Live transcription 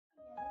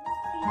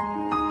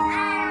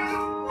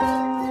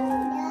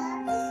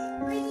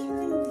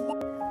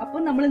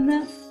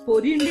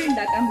പൊരിയുണ്ട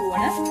ഉണ്ടാക്കാൻ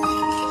പോവാണ്.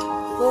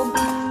 അപ്പോൾ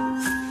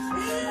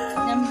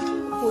ഞാൻ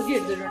പൊരി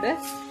എടുത്തിട്ടുണ്ട്.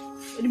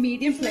 ഒരു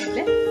മീഡിയം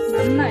ഫ്ലെയിമില്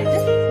നന്നായിട്ട്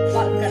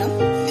വറുക്കണം.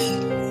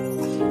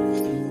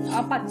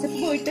 ആ പച്ചപ്പ്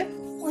പോയിട്ട്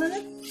ഒന്ന്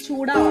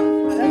ചൂടാവണം,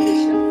 അതാണ്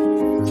ഉദ്ദേശം.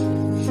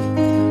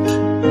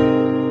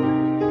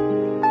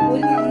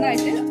 പൊരി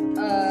നന്നായിട്ട്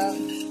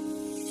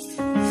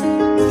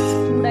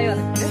ചൂടായി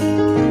വന്നിട്ടുണ്ട്.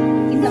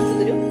 ഇനി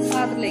നമുക്കിതൊരു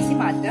പാത്രത്തിലേക്ക്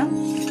മാറ്റാം.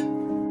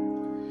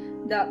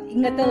 ഇതാ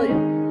ഇങ്ങനത്തെ ഒരു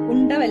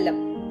ഉണ്ടവെല്ലം,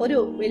 ഒരു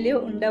വലിയ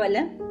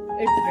ഉണ്ടവെല്ലം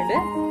എടുത്തിട്ടുണ്ട്.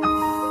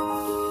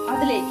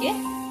 അതിലേക്ക്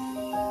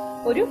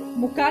ഒരു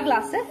 3/4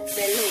 ഗ്ലാസ്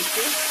വെള്ളം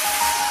ഒഴിച്ച്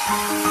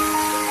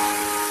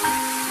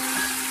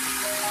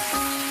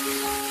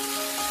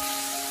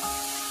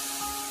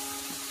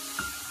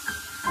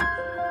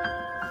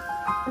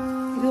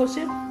ഇത്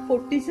കുറച്ച്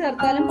പൊട്ടിച്ച്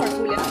ചേർത്താലും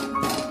കുഴപ്പമില്ല.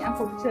 ഞാൻ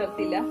പൊട്ടിച്ച്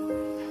ചേർത്തില്ല.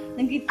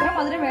 നിങ്ങൾക്ക് ഇത്ര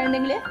മധുരം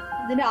വേണമെങ്കിൽ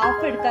ഇതിന്റെ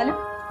ഹാഫ് എടുത്താലും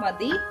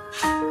മതി.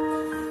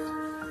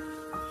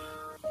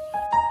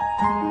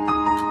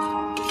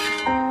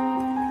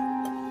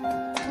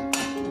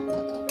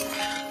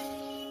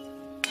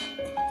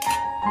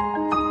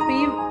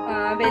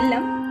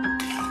 വെള്ളം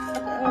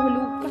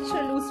കുറച്ച്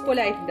ലൂസ്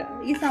പോലെ ആയിട്ടുണ്ട്.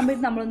 ഈ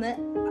സമയത്ത് നമ്മളൊന്ന്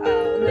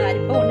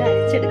അരിപ്പ കൊണ്ട്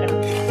അരിച്ചെടുക്കണം.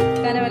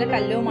 കാരണം വല്ല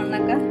കല്ലോ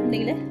മണ്ണൊക്കെ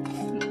ഉണ്ടെങ്കിൽ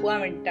പോകാൻ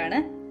വേണ്ടിയിട്ടാണ്.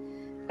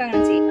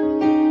 അങ്ങനെ ചെയ്യാം.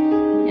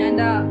 ഞാൻ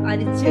എന്താ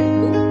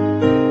അരിച്ചെടുത്തു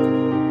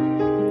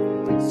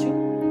വെച്ചു.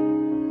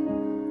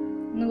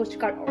 ഒന്ന് കുറച്ചും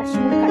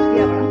കൂടി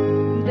കട്ടിയാവണം,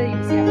 എന്നിട്ട്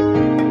യൂസ് ചെയ്യാൻ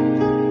പറ്റും.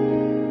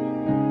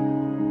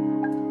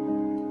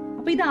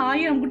 അപ്പൊ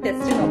ഇതായി നമുക്ക്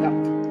ടെസ്റ്റ് നോക്കാം.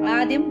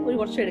 ആദ്യം ഒരു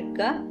കുറച്ച്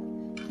എടുക്കുക.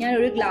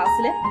 ഞാനൊരു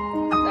ഗ്ലാസ്സില്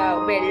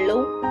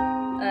വെള്ളവും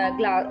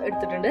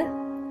എടുത്തിട്ടുണ്ട്.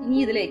 ഇനി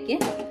ഇതിലേക്ക്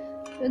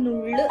ഒരു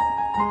നുള്ള്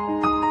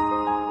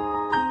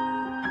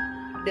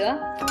ഇടുക.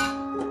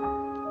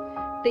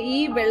 ഈ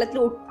വെള്ളത്തിൽ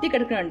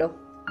ഒട്ടിക്കിടക്കണുണ്ടോ?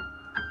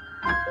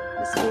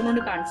 സ്പൂൺ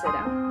കൊണ്ട് കാണിച്ചു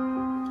തരാം.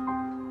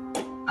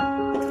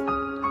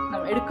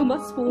 നമ്മൾ എടുക്കുമ്പോ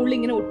സ്പൂണിൽ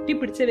ഇങ്ങനെ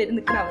ഒട്ടിപ്പിടിച്ച് വരും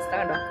നിൽക്കുന്ന അവസ്ഥ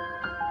കണ്ടോ?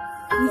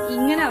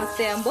 ഇങ്ങനെ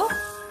അവസ്ഥയാകുമ്പോ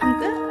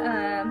നമുക്ക്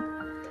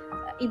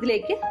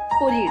ഇതിലേക്ക്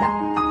പൊരിയിടാം.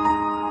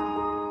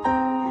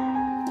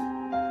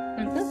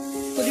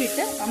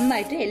 പൊരിയിട്ട്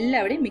നന്നായിട്ട്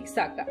എല്ലാവരുടെയും മിക്സ്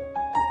ആക്കാം.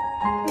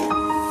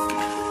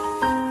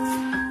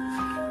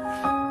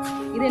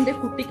 ഇതെന്റെ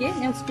കുട്ടിക്ക്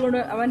ഞാൻ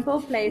അവനിപ്പോ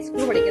പ്ലേ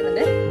സ്കൂൾ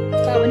പഠിക്കുന്നുണ്ട്.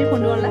 അപ്പൊ അവന്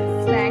കൊണ്ടുപോകാനുള്ള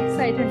സ്നാക്സ്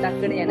ആയിട്ട്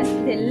ഉണ്ടാക്കുകയാണ് ഞാൻ.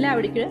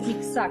 ഇതെല്ലാവരുടെയും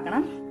മിക്സ്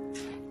ആക്കണം.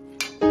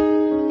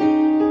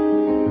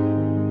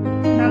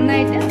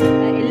 നന്നായിട്ട്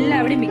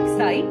എല്ലാവരുടെയും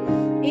മിക്സ് ആയി.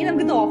 ഇനി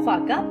നമുക്കിത് ഓഫ്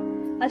ആക്കാം.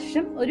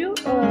 അതിനുശേഷം ഒരു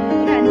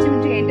 5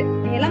 മിനിറ്റ് കഴിഞ്ഞിട്ട്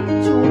ഇളം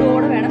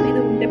ചൂടോടെ വേണം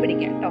ഇത് ഉണ്ട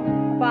പിടിക്കാൻ കേട്ടോ.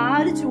 അപ്പൊ ആ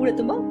ഒരു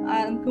ചൂടെത്തുമ്പോൾ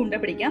നമുക്ക് ഉണ്ട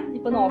പിടിക്കാം.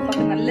 ഇപ്പൊ ഒന്ന്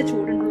ഓഫാക്കി, നല്ല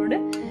ചൂടുള്ളതുകൊണ്ട്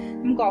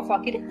നമുക്ക്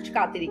ഓഫാക്കിയിട്ട്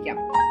കാത്തിരിക്കാം.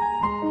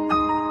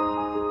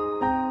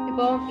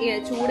 ഇപ്പൊ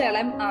ചൂട്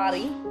ഇളം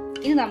ആറി.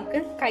 ഇനി നമുക്ക്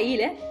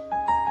കയ്യില്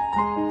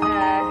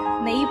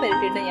നെയ്യ്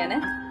പുരട്ടിയിട്ട് ഞാൻ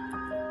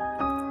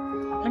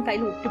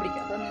കയ്യിൽ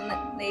ഒട്ടിപ്പിടിക്കാം. അപ്പൊ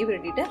നെയ്യ്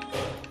പുരട്ടിയിട്ട്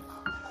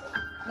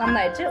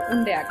നന്നായിട്ട്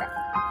ഉണ്ടയാക്കാം.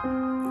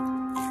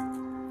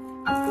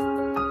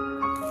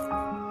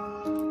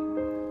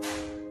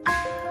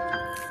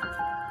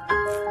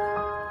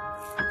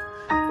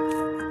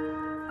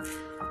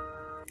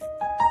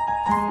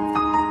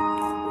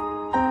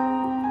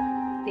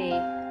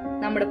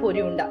 നമ്മുടെ പൊരി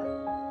ഉണ്ട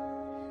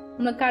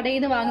നമ്മൾ കടയിൽ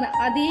നിന്ന് വാങ്ങുന്ന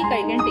അതേ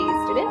കഴിക്കാൻ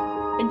ടേസ്റ്റില്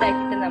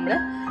ഉണ്ടാക്കിയിട്ട് നമ്മള്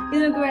ഇത്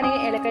നമുക്ക്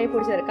വേണമെങ്കിൽ ഏലക്കായ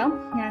പൊടി ചേർക്കാം.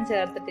 ഞാൻ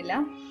ചേർത്തിട്ടില്ല.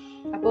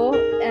 അപ്പോ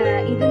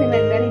ഇത് നിങ്ങൾ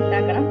എന്തായാലും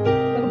ഉണ്ടാക്കണം.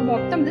 നമുക്ക്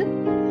മൊത്തം ഇത്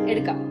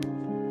എടുക്കാം.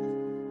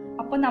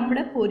 അപ്പൊ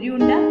നമ്മുടെ പൊരി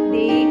ഉണ്ട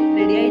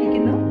റെഡി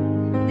ആയിരിക്കുന്നു.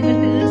 നിങ്ങൾ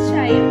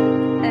തീർച്ചയായും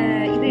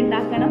ഇത്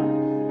ഉണ്ടാക്കണം.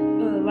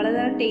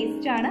 വളരെ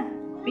ടേസ്റ്റ് ആണ്.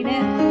 പിന്നെ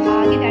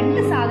ആകെ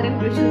 2 സാധനം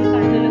ഉപയോഗിച്ച്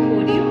കണ്ടുള്ള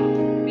പൊരിയും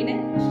പിന്നെ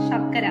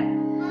ശർക്കര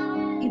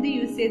ഇത്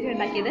യൂസ് ചെയ്ത്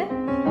ഉണ്ടാക്കിയത്.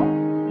 അപ്പോൾ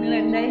നിങ്ങൾ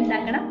എന്തായാലും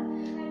ഉണ്ടാക്കണം.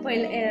 അപ്പോൾ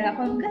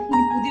നമുക്ക്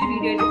ഇനി പുതിയൊരു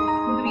വീഡിയോ ആയിട്ട്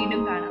നമുക്ക്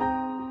വീണ്ടും കാണാം.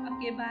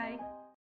 Okay, by.